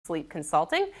Sleep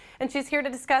Consulting, and she's here to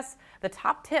discuss the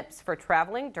top tips for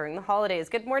traveling during the holidays.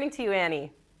 Good morning to you,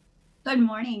 Annie. Good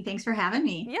morning. Thanks for having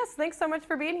me. Yes, thanks so much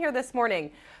for being here this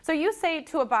morning. So you say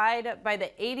to abide by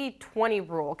the 80-20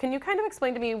 rule. Can you kind of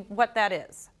explain to me what that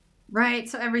is? Right.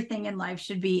 So everything in life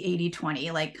should be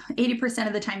 80-20. Like 80%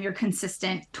 of the time you're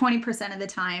consistent, 20% of the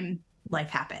time life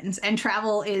happens. And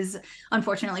travel is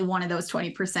unfortunately one of those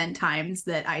 20% times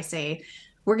that I say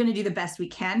we're going to do the best we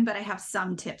can, but I have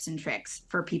some tips and tricks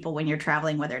for people when you're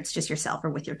traveling, whether it's just yourself or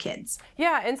with your kids.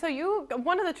 Yeah, and so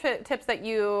one of the tips that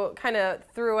you kind of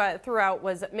threw out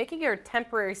was making your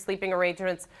temporary sleeping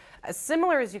arrangements as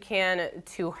similar as you can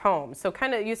to home. So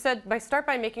you said start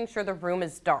by making sure the room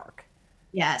is dark.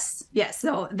 Yes. Yes.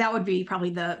 So that would be probably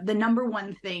the number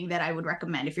one thing that I would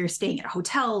recommend if you're staying at a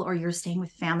hotel or you're staying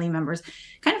with family members.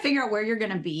 Kind of figure out where you're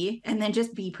going to be and then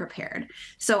just be prepared.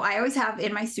 So I always have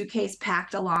in my suitcase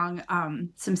packed along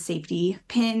some safety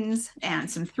pins and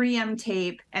some 3M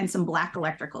tape and some black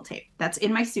electrical tape. That's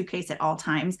in my suitcase at all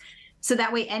times. So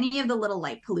that way, any of the little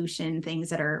light pollution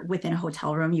things that are within a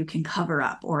hotel room, you can cover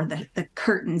up, or the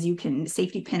curtains, you can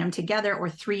safety pin them together or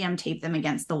 3M tape them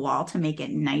against the wall to make it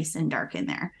nice and dark in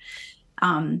there.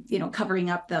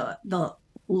 Covering up the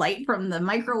light from the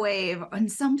microwave.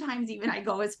 And sometimes even I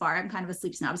go as far, I'm kind of a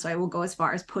sleep snob, so I will go as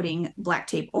far as putting black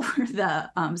tape over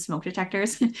the smoke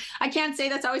detectors. I can't say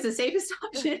that's always the safest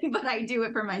option, but I do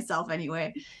it for myself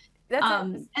anyway.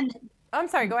 I'm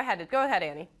sorry, go ahead,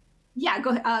 Annie. Yeah, go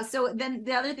ahead. So then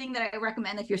the other thing that I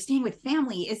recommend if you're staying with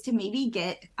family is to maybe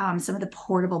get some of the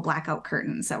portable blackout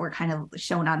curtains that were kind of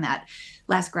shown on that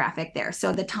last graphic there.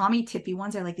 So the Tommy Tippy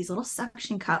ones are like these little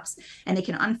suction cups, and they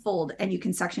can unfold and you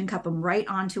can suction cup them right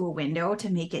onto a window to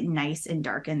make it nice and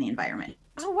dark in the environment.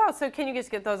 Oh, wow. So can you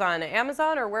just get those on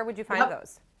Amazon, or where would you find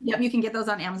those? Yep, you can get those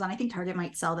on Amazon. I think Target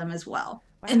might sell them as well.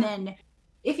 Wow. And then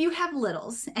if you have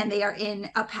littles and they are in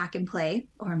a pack and play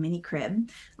or a mini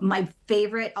crib, my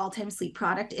favorite all-time sleep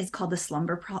product is called the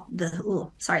Slumber Pod.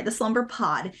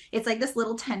 It's like this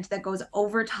little tent that goes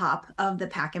over top of the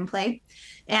pack and play,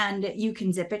 and you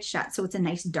can zip it shut. So it's a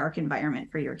nice dark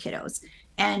environment for your kiddos.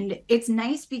 And it's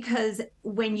nice because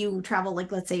when you travel,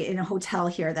 like let's say in a hotel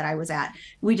here that I was at,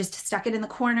 we just stuck it in the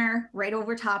corner right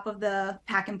over top of the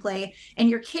pack and play. And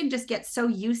your kid just gets so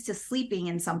used to sleeping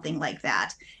in something like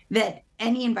that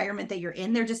any environment that you're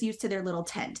in, they're just used to their little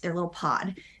tent, their little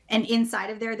pod. And inside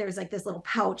of there's like this little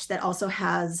pouch that also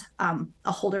has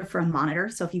a holder for a monitor.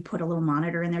 So if you put a little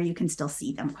monitor in there, you can still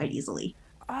see them quite easily.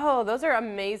 Oh, those are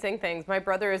amazing things. My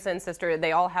brothers and sister,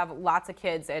 they all have lots of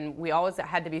kids, and we always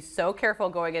had to be so careful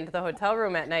going into the hotel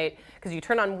room at night because you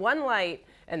turn on one light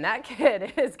and that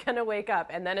kid is going to wake up,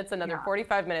 and then it's another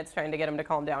 45 minutes trying to get him to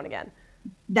calm down again.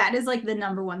 That is like the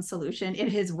number one solution.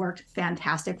 It has worked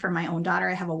fantastic for my own daughter.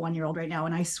 I have a 1-year-old right now,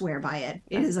 and I swear by it.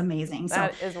 It is amazing.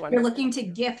 That is wonderful. If you're looking to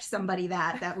gift somebody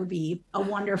that would be a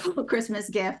wonderful Christmas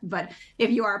gift. But if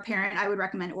you are a parent, I would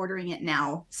recommend ordering it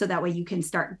now. So that way you can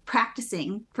start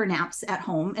practicing for naps at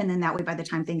home. And then that way, by the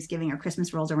time Thanksgiving or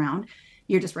Christmas rolls around,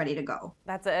 you're just ready to go.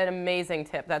 That's an amazing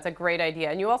tip. That's a great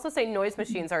idea. And you also say noise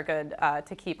machines are good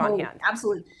to keep on hand.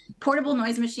 Absolutely. Portable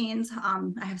noise machines.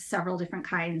 I have several different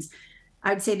kinds.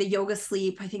 I'd say the Yoga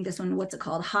Sleep. I think this one, what's it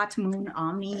called? Hot Moon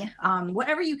Omni.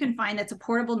 Whatever you can find that's a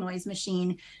portable noise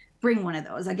machine, bring one of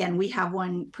those. Again, we have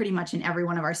one pretty much in every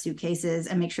one of our suitcases,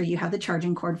 and make sure you have the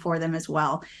charging cord for them as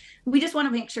well. We just want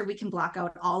to make sure we can block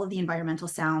out all of the environmental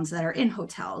sounds that are in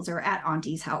hotels or at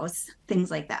auntie's house, things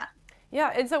like that.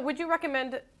 Yeah, and so would you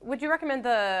recommend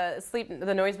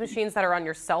the noise machines that are on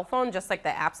your cell phone, just like the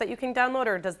apps that you can download,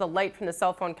 or does the light from the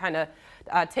cell phone kind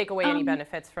of take away any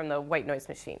benefits from the white noise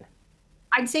machine?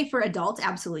 I'd say for adults,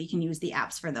 absolutely, you can use the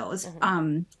apps for those.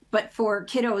 But for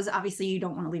kiddos, obviously, you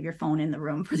don't want to leave your phone in the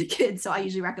room for the kids. So I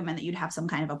usually recommend that you'd have some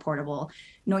kind of a portable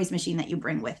noise machine that you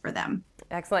bring with for them.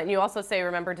 Excellent. And you also say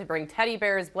remember to bring teddy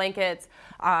bears, blankets,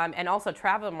 and also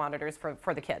travel monitors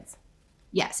for the kids.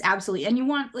 Yes, absolutely. And you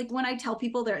want, like when I tell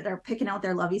people they're picking out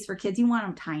their loveys for kids, you want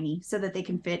them tiny so that they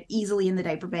can fit easily in the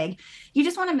diaper bag. You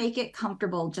just want to make it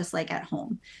comfortable, just like at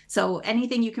home. So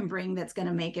anything you can bring that's going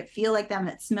to make it feel like them,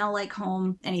 that smell like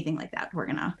home, anything like that, we're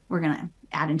gonna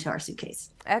add into our suitcase.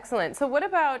 Excellent. So what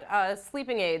about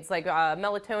sleeping aids like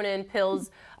melatonin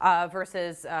pills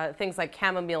versus things like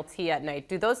chamomile tea at night?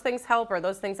 Do those things help? Or are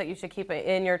those things that you should keep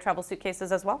in your travel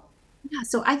suitcases as well? Yeah,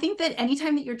 so I think that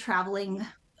anytime that you're traveling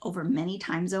over many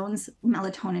time zones,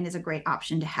 melatonin is a great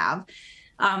option to have.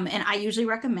 And I usually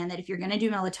recommend that if you're going to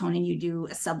do melatonin, you do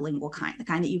a sublingual kind, the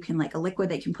kind that you can like a liquid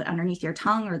that you can put underneath your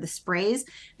tongue, or the sprays,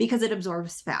 because it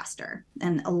absorbs faster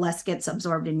and less gets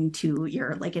absorbed into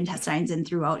your like intestines and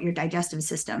throughout your digestive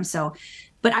system. So,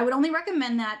 but I would only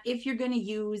recommend that if you're going to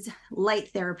use light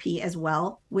therapy as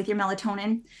well with your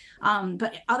melatonin.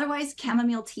 But otherwise,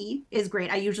 chamomile tea is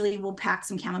great. I usually will pack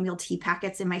some chamomile tea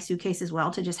packets in my suitcase as well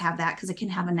to just have that, because it can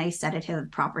have a nice sedative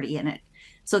property in it.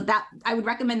 So that I would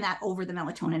recommend that over the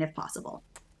melatonin if possible.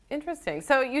 Interesting.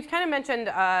 So you kind of mentioned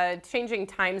changing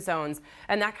time zones,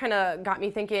 and that kind of got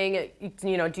me thinking,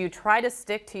 you know, do you try to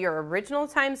stick to your original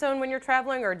time zone when you're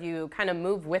traveling, or do you kind of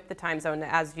move with the time zone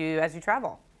as you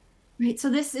travel? Right.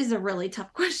 So this is a really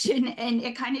tough question, and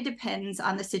it kind of depends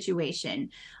on the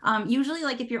situation. Usually,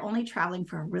 like if you're only traveling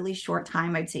for a really short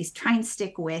time, I'd say try and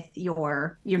stick with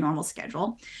your normal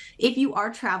schedule. If you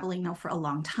are traveling though for a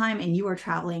long time and you are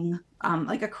traveling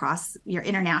like across your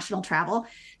international travel,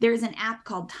 there's an app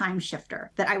called Time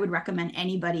Shifter that I would recommend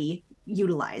anybody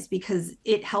utilize, because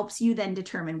it helps you then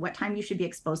determine what time you should be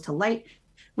exposed to light,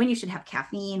 when you should have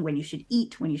caffeine, when you should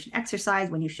eat, when you should exercise,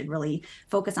 when you should really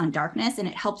focus on darkness. And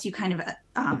it helps you kind of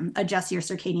adjust your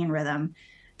circadian rhythm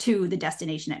to the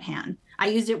destination at hand. I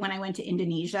used it when I went to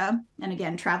Indonesia. And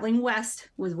again, traveling west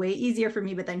was way easier for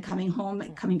me, but then coming home,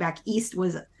 coming back east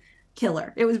was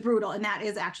killer. It was brutal. And that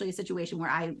is actually a situation where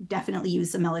I definitely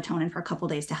used some melatonin for a couple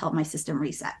of days to help my system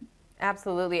reset.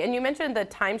 Absolutely. And you mentioned the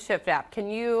Time Shift app. Can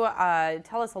you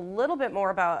tell us a little bit more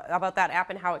about that app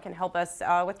and how it can help us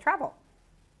with travel?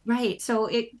 Right. So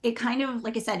it kind of,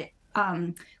 like I said,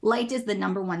 light is the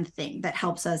number one thing that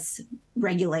helps us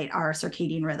regulate our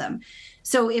circadian rhythm.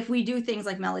 So if we do things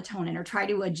like melatonin or try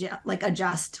to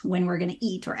adjust when we're going to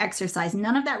eat or exercise,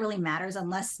 none of that really matters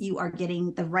unless you are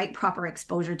getting the right proper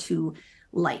exposure to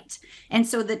light. And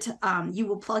so that you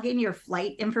will plug in your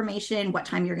flight information, what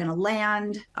time you're going to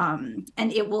land, and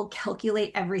it will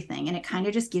calculate everything. And it kind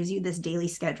of just gives you this daily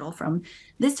schedule from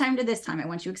this time to this time. I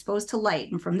want you exposed to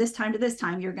light. And from this time to this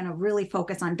time, you're going to really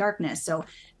focus on darkness. So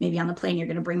maybe on the plane, you're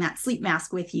going to bring that sleep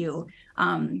mask with you.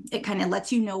 It kind of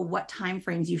lets you know what time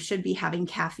frames you should be having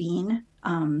caffeine.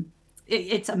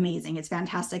 It's amazing. It's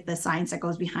fantastic, the science that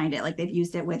goes behind it. Like they've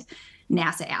used it with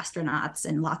NASA astronauts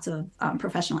and lots of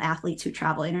professional athletes who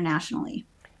travel internationally.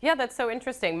 Yeah, that's so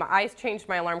interesting. I changed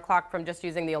my alarm clock from just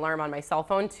using the alarm on my cell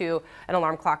phone to an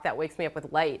alarm clock that wakes me up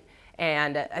with light.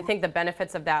 And I think the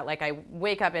benefits of that, like I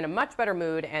wake up in a much better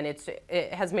mood, and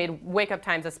it has made wake up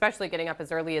times, especially getting up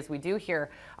as early as we do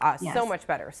here, Yes. so much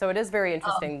better. So it is very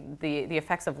interesting, the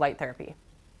effects of light therapy.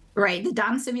 Right. The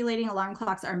dawn simulating alarm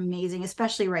clocks are amazing,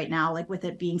 especially right now, like with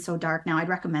it being so dark now. I'd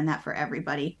recommend that for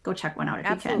everybody. Go check one out if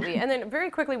Absolutely. you can. And then very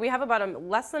quickly, we have about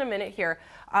less than a minute here.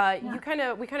 We kind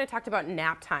of talked about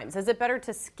nap times. Is it better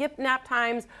to skip nap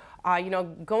times, you know,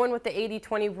 going with the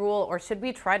 80-20 rule, or should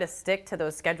we try to stick to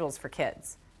those schedules for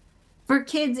kids? For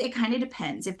kids, it kind of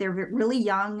depends. If they're really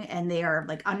young and they are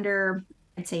like under,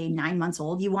 I'd say 9 months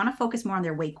old, you want to focus more on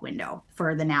their wake window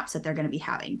for the naps that they're going to be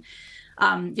having.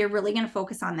 You're really going to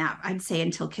focus on that, I'd say,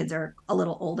 until kids are a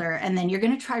little older. And then you're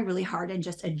going to try really hard and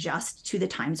just adjust to the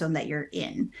time zone that you're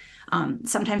in.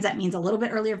 Sometimes that means a little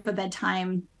bit earlier for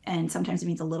bedtime, and sometimes it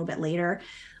means a little bit later.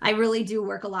 I really do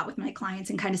work a lot with my clients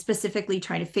and kind of specifically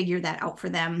try to figure that out for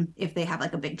them if they have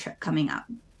like a big trip coming up.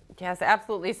 Yes,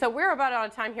 absolutely. So we're about out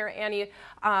of time here, Annie.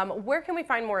 Where can we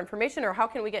find more information, or how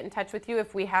can we get in touch with you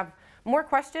if we have more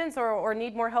questions or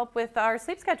need more help with our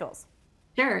sleep schedules?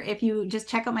 Sure. If you just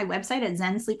check out my website at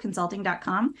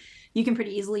zensleepconsulting.com, you can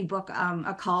pretty easily book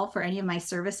a call for any of my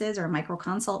services or a micro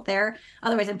consult there.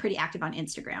 Otherwise, I'm pretty active on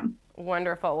Instagram.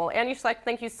 Wonderful. Well, Annie Schlecht,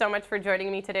 thank you so much for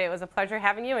joining me today. It was a pleasure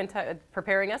having you and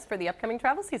preparing us for the upcoming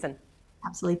travel season.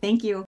 Absolutely. Thank you.